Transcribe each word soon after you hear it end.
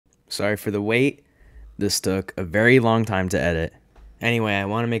Sorry for the wait. This took a very long time to edit. Anyway, I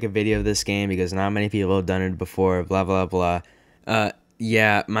want to make a video of this game because not many people have done it before, blah blah blah.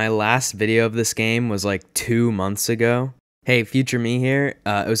 Yeah, my last video of this game was like 2 months ago. Hey, future me here.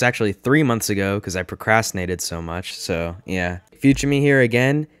 It was actually 3 months ago because I procrastinated so much, so yeah. Future me here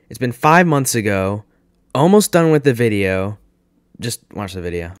again. It's been 5 months ago. Almost done with the video. Just watch the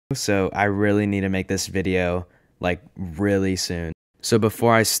video. So I really need to make this video like really soon. So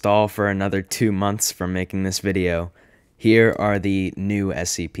before I stall for another 2 months from making this video, here are the new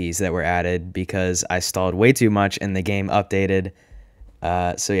SCPs that were added because I stalled way too much and the game updated.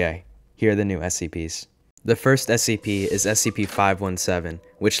 So yeah, here are the new SCPs. The first SCP is SCP-517,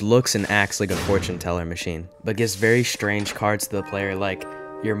 which looks and acts like a fortune teller machine, but gives very strange cards to the player like,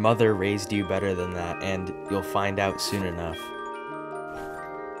 your mother raised you better than that, and you'll find out soon enough.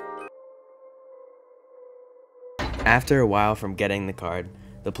 After a while from getting the card,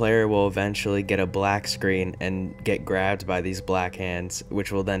 the player will eventually get a black screen and get grabbed by these black hands,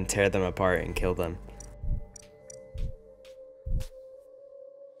 which will then tear them apart and kill them.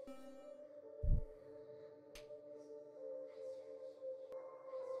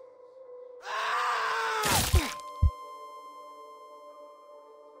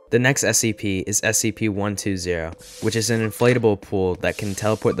 The next SCP is SCP-120, which is an inflatable pool that can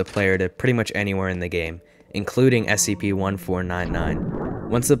teleport the player to pretty much anywhere in the game, including SCP-1499.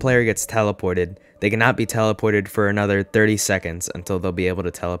 Once the player gets teleported, they cannot be teleported for another 30 seconds until they'll be able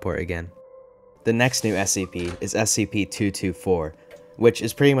to teleport again. The next new SCP is SCP-224, which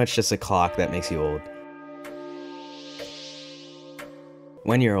is pretty much just a clock that makes you old.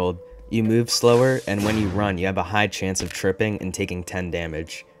 When you're old, you move slower, and when you run, you have a high chance of tripping and taking 10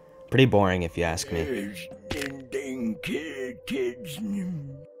 damage. Pretty boring if you ask me.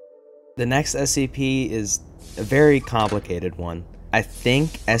 The next SCP is a very complicated one. I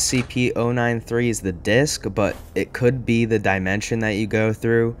think SCP-093 is the disk, but it could be the dimension that you go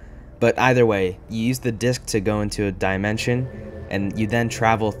through. But either way, you use the disk to go into a dimension, and you then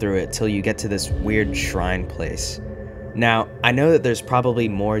travel through it till you get to this weird shrine place. Now, I know that there's probably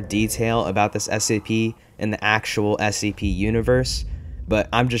more detail about this SCP in the actual SCP universe, but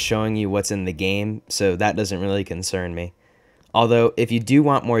I'm just showing you what's in the game, so that doesn't really concern me. Although, if you do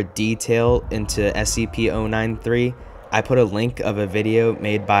want more detail into SCP-093, I put a link of a video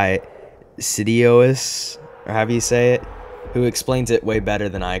made by Sidiois, or however you say it, who explains it way better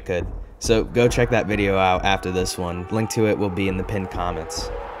than I could. So go check that video out after this one. Link to it will be in the pinned comments.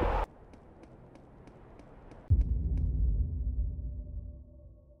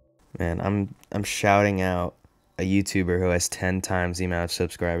 Man, I'm shouting out a YouTuber who has 10 times the amount of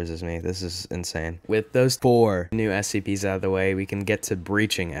subscribers as me. This is insane. With those 4 new SCPs out of the way, we can get to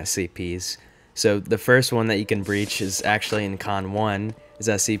breaching SCPs. So the first one that you can breach is actually in Con 1, is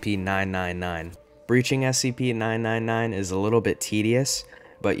SCP-999. Breaching SCP-999 is a little bit tedious,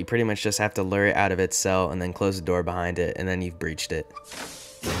 but you pretty much just have to lure it out of its cell and then close the door behind it, and then you've breached it.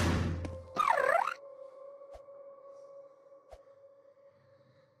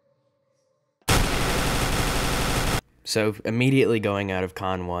 So immediately going out of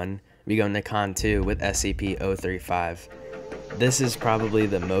Con 1, we go into Con 2 with SCP-035. This is probably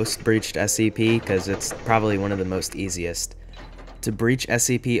the most breached SCP because it's probably one of the most easiest. To breach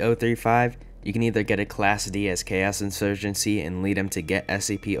SCP-035, you can either get a Class D as Chaos Insurgency and lead him to get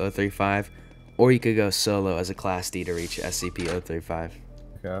SCP-035, or you could go solo as a Class D to reach SCP-035.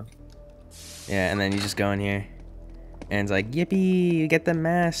 Okay. Yeah, and then you just go in here, and it's like, yippee, you get the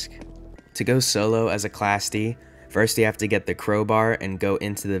mask. To go solo as a Class D, first you have to get the crowbar and go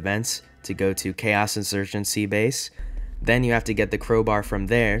into the vents to go to Chaos Insurgency base. Then you have to get the crowbar from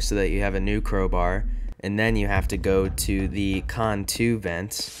there so that you have a new crowbar. And then you have to go to the Con 2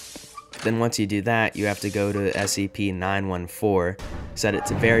 vents. Then once you do that, you have to go to SCP-914, set it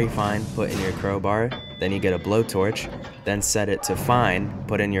to very fine, put in your crowbar, then you get a blowtorch, then set it to fine,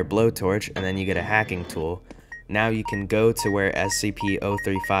 put in your blowtorch, and then you get a hacking tool. Now you can go to where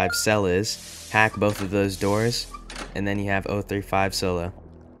SCP-035 cell is, hack both of those doors, and then you have 035 solo.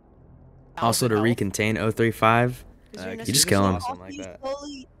 Also, to recontain 035, you just kill him.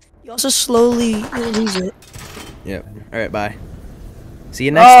 You also slowly lose it. Yep. Alright, bye. See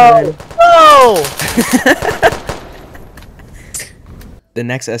you next time. No! The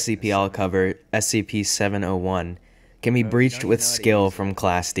next SCP I'll cover, SCP-701, can be breached with skill from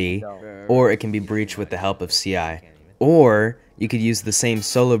Class D, or it can be breached with the help of CI. Or you could use the same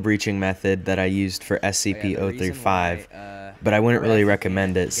solo breaching method that I used for SCP-035, but I wouldn't really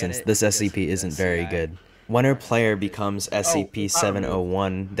recommend it since this SCP isn't very good. When a player becomes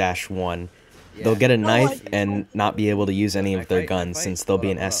SCP-701-1, they'll get a knife and not be able to use any of their guns since they'll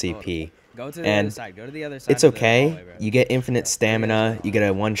be an SCP. And it's okay, you get infinite stamina, you get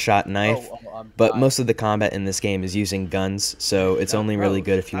a one-shot knife, but most of the combat in this game is using guns, so it's only really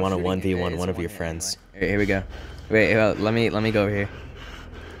good if you want to 1v1 one of your friends. Here we go. Wait, let me go over here.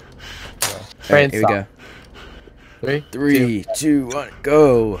 Alright, here we go. 3, 2, 1,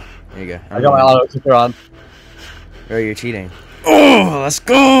 go! There you go. I got my auto clicker on. Bro, you're cheating. Oh, let's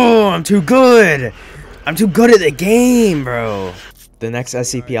go! I'm too good! I'm too good at the game, bro! The next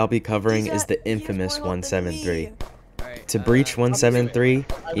SCP I'll be covering is the infamous 173. To breach 173,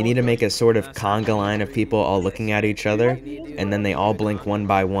 you need to make a sort of conga line of people all looking at each other, and then they all blink one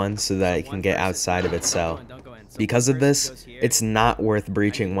by one so that it can get outside of its cell. Because of this, it's not worth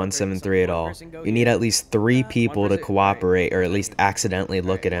breaching 173 at all. You need at least 3 people to cooperate or at least accidentally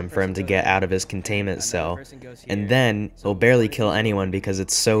look at him for him to get out of his containment cell, and then he'll barely kill anyone because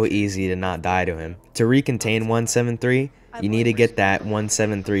it's so easy to not die to him. To recontain 173, you need to get that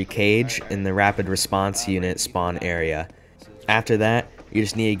 173 cage in the rapid response unit spawn area. After that, you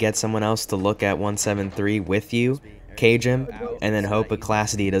just need to get someone else to look at 173 with you, cage him, and then hope a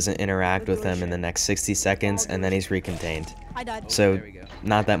Class D doesn't interact with him in the next 60 seconds, and then he's recontained. So,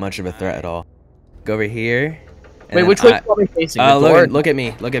 not that much of a threat at all. Go over here. Wait, which way are we facing? Look at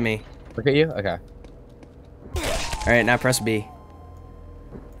me. Look at me. Look at you? Okay. Alright, now press B.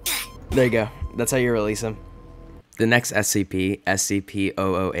 There you go. That's how you release him. The next SCP,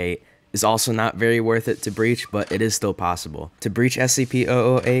 SCP-008, is also not very worth it to breach, but it is still possible. To breach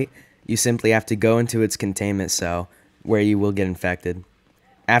SCP-008, you simply have to go into its containment cell, where you will get infected.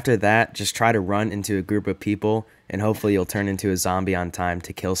 After that, just try to run into a group of people, and hopefully you'll turn into a zombie on time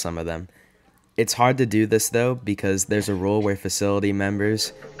to kill some of them. It's hard to do this though, because there's a rule where facility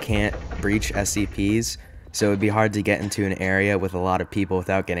members can't breach SCPs, so it'd be hard to get into an area with a lot of people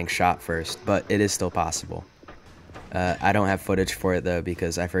without getting shot first, but it is still possible. I don't have footage for it though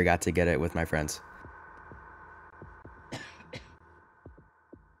because I forgot to get it with my friends.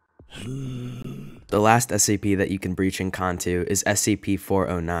 The last SCP that you can breach in Con2 is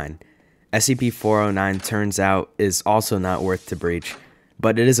SCP-409. SCP-409 turns out is also not worth to breach,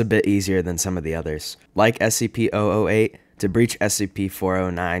 but it is a bit easier than some of the others. Like SCP-008, to breach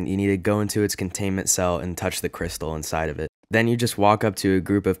SCP-409, you need to go into its containment cell and touch the crystal inside of it. Then you just walk up to a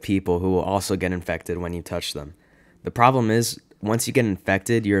group of people who will also get infected when you touch them. The problem is, once you get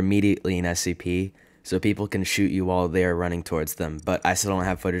infected, you're immediately an SCP, so people can shoot you while they are running towards them, but I still don't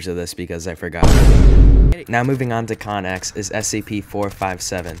have footage of this because I forgot. Now moving on to Con X is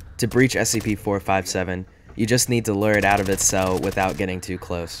SCP-457. To breach SCP-457, you just need to lure it out of its cell without getting too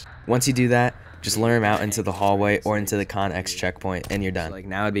close. Once you do that, just lure him out into the hallway or into the Con X checkpoint, and you're done. Like,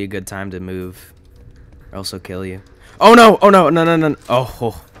 now would be a good time to move, or else he'll kill you. Oh no! Oh no! No, no, no!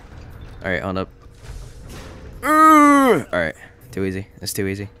 Oh! Alright, hold up. Alright, too easy. That's too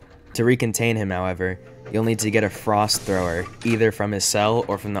easy. To recontain him, however, you'll need to get a frost thrower, either from his cell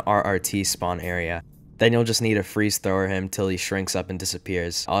or from the RRT spawn area. Then you'll just need to freeze thrower him till he shrinks up and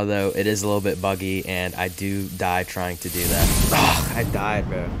disappears, although it is a little bit buggy and I do die trying to do that. Ugh, I died,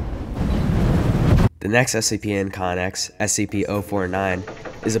 bro. The next SCP in Con X,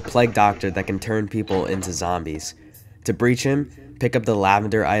 SCP-049, is a plague doctor that can turn people into zombies. To breach him, pick up the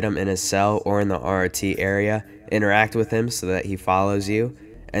lavender item in his cell or in the RRT area, interact with him so that he follows you,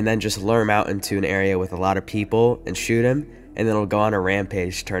 and then just lure him out into an area with a lot of people and shoot him, and then he'll go on a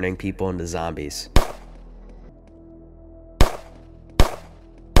rampage turning people into zombies.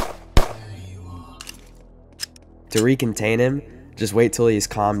 To recontain him, just wait till he's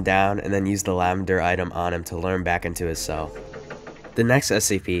calmed down and then use the lavender item on him to lure him back into his cell. The next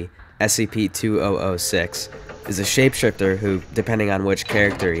SCP, SCP-2006, is a shapeshifter who, depending on which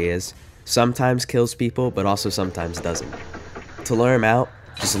character he is, sometimes kills people but also sometimes doesn't. To lure him out,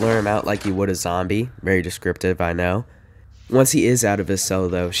 just lure him out like you would a zombie, very descriptive, I know. Once he is out of his cell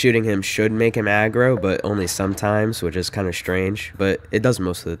though, shooting him should make him aggro, but only sometimes, which is kind of strange, but it does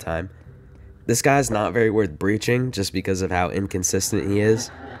most of the time. This guy's not very worth breaching just because of how inconsistent he is.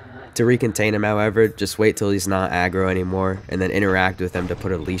 To recontain him, however, just wait till he's not aggro anymore, and then interact with him to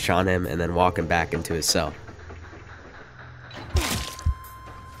put a leash on him and then walk him back into his cell.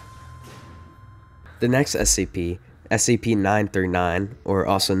 The next SCP, SCP-939, or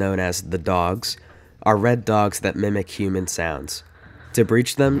also known as the Dogs, are red dogs that mimic human sounds. To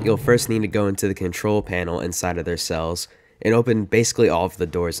breach them, you'll first need to go into the control panel inside of their cells and open basically all of the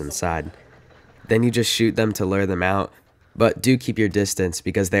doors inside. Then you just shoot them to lure them out, but do keep your distance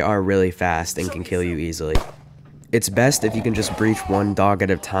because they are really fast and can kill you easily. It's best if you can just breach one dog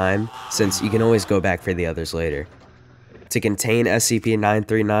at a time, since you can always go back for the others later. To contain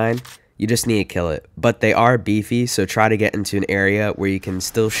SCP-939, You just need to kill it. But they are beefy, so try to get into an area where you can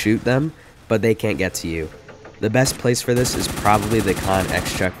still shoot them, but they can't get to you. The best place for this is probably the Con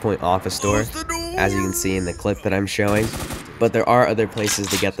X checkpoint office door, as you can see in the clip that I'm showing. But there are other places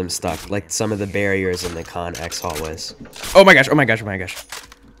to get them stuck, like some of the barriers in the Con X hallways. Oh my gosh, oh my gosh, oh my gosh.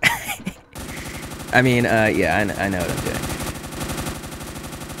 I mean, yeah, I know what I'm doing.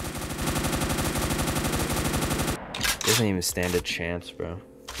 Doesn't even stand a chance, bro.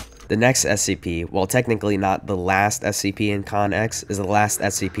 The next SCP, while technically not the last SCP in Con X, is the last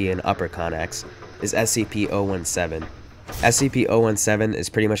SCP in Upper Con X, is SCP-017. SCP-017 is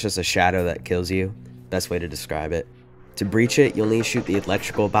pretty much just a shadow that kills you. Best way to describe it. To breach it, you'll need to shoot the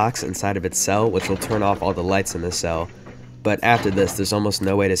electrical box inside of its cell, which will turn off all the lights in the cell. But after this, there's almost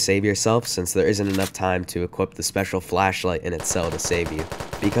no way to save yourself since there isn't enough time to equip the special flashlight in its cell to save you.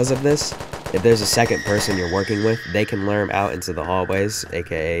 Because of this, if there's a second person you're working with, they can lure them out into the hallways,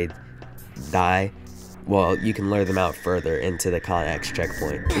 aka die. Well, you can lure them out further into the Con X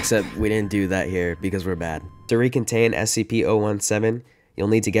checkpoint. Except we didn't do that here because we're bad. To recontain SCP-017, you'll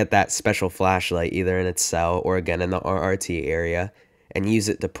need to get that special flashlight either in its cell or again in the RRT area, and use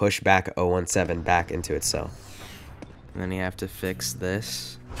it to push back 017 back into its cell. And then you have to fix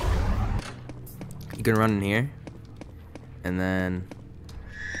this. You can run in here, and then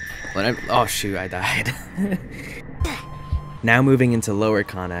oh shoot, I died. Now moving into Lower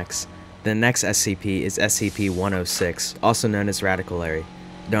Con X, the next SCP is SCP-106, also known as Radicalary.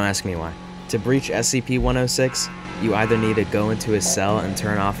 Don't ask me why. To breach SCP-106, you either need to go into his cell and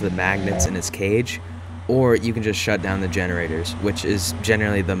turn off the magnets in his cage, or you can just shut down the generators, which is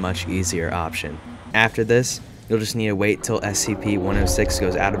generally the much easier option. After this, you'll just need to wait till SCP-106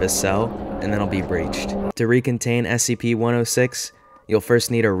 goes out of his cell, and then it'll be breached. To recontain SCP-106, you'll first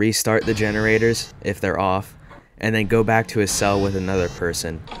need to restart the generators, if they're off, and then go back to his cell with another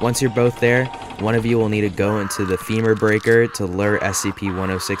person. Once you're both there, one of you will need to go into the femur breaker to lure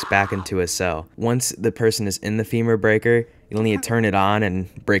SCP-106 back into his cell. Once the person is in the femur breaker, you'll need to turn it on and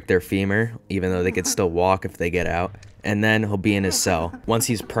break their femur, even though they could still walk if they get out. And then he'll be in his cell. Once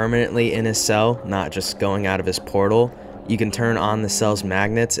he's permanently in his cell, not just going out of his portal, you can turn on the cell's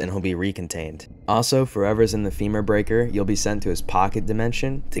magnets and he'll be recontained. Also, for whoever's in the femur breaker, you'll be sent to his pocket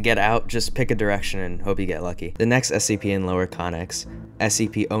dimension. To get out, just pick a direction and hope you get lucky. The next SCP in Lower Con X,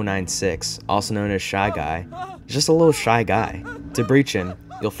 SCP-096, also known as Shy Guy, is just a little shy guy. To breach him,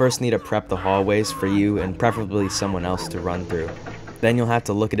 you'll first need to prep the hallways for you and preferably someone else to run through. Then you'll have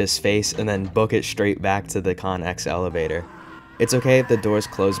to look at his face and then book it straight back to the Con X elevator. It's okay if the doors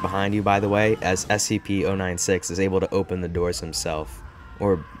close behind you, by the way, as SCP-096 is able to open the doors himself,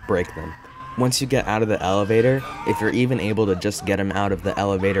 or break them. Once you get out of the elevator, if you're even able to just get him out of the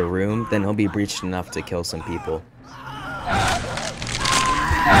elevator room, then he'll be breached enough to kill some people.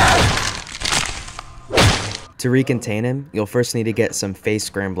 To recontain him, you'll first need to get some face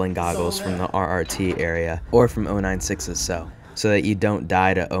scrambling goggles from the RRT area, or from 096's cell, so that you don't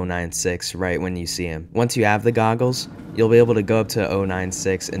die to 096 right when you see him. Once you have the goggles, you'll be able to go up to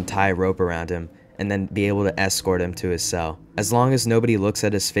 096 and tie a rope around him, and then be able to escort him to his cell. As long as nobody looks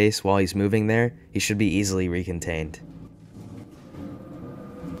at his face while he's moving there, he should be easily recontained.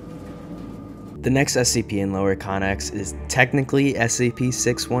 The next SCP in Lower Con X is technically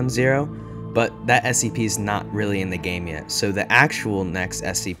SCP-610, but that SCP is not really in the game yet, so the actual next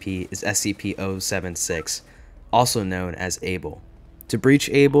SCP is SCP-076, also known as Able. To breach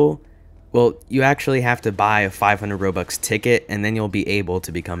Able, well, you actually have to buy a 500 Robux ticket and then you'll be able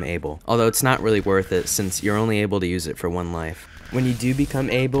to become Able. Although it's not really worth it since you're only able to use it for one life. When you do become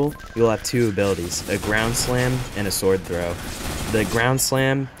Able, you'll have two abilities, a ground slam and a sword throw. The ground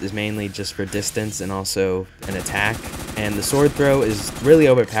slam is mainly just for distance and also an attack, and the sword throw is really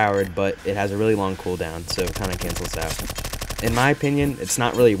overpowered, but it has a really long cooldown, so it kind of cancels out. In my opinion, it's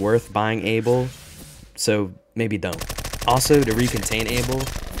not really worth buying Able, so maybe don't. Also, to recontain Able,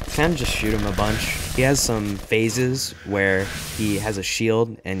 kind of just shoot him a bunch. He has some phases where he has a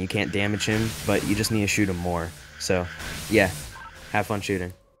shield and you can't damage him, but you just need to shoot him more. So, yeah, have fun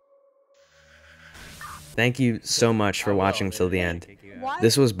shooting. Thank you so much for watching till the end.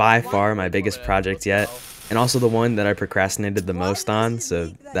 This was by far my biggest project yet, and also the one that I procrastinated the most on,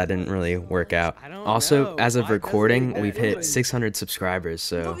 so that didn't really work out. Also, as of recording, we've hit 600 subscribers,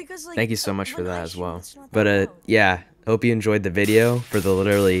 so thank you so much for that as well. But yeah, hope you enjoyed the video. For the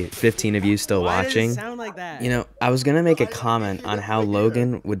literally 15 of you still watching, you know, I was gonna make a comment on how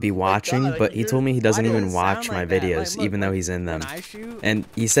Logan would be watching, but he told me he doesn't even watch my videos, even though he's in them. And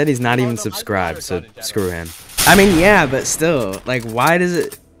he said he's not even subscribed, so screw him. I mean, yeah, but still, like, why does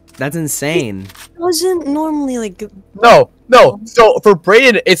it... That's insane. It wasn't normally like... No, No, so for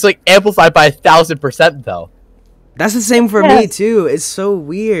Brayden, it's like amplified by 1,000% though. That's the same for me too. It's so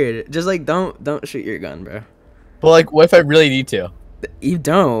weird. Just like don't shoot your gun, bro. But like, what if I really need to? You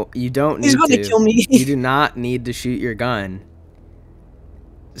don't need He's gonna to. kill me. You do not need to shoot your gun.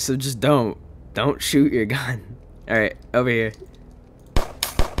 So just don't shoot your gun. All right, over here.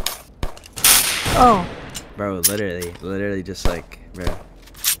 Oh. Bro, literally just like, bro.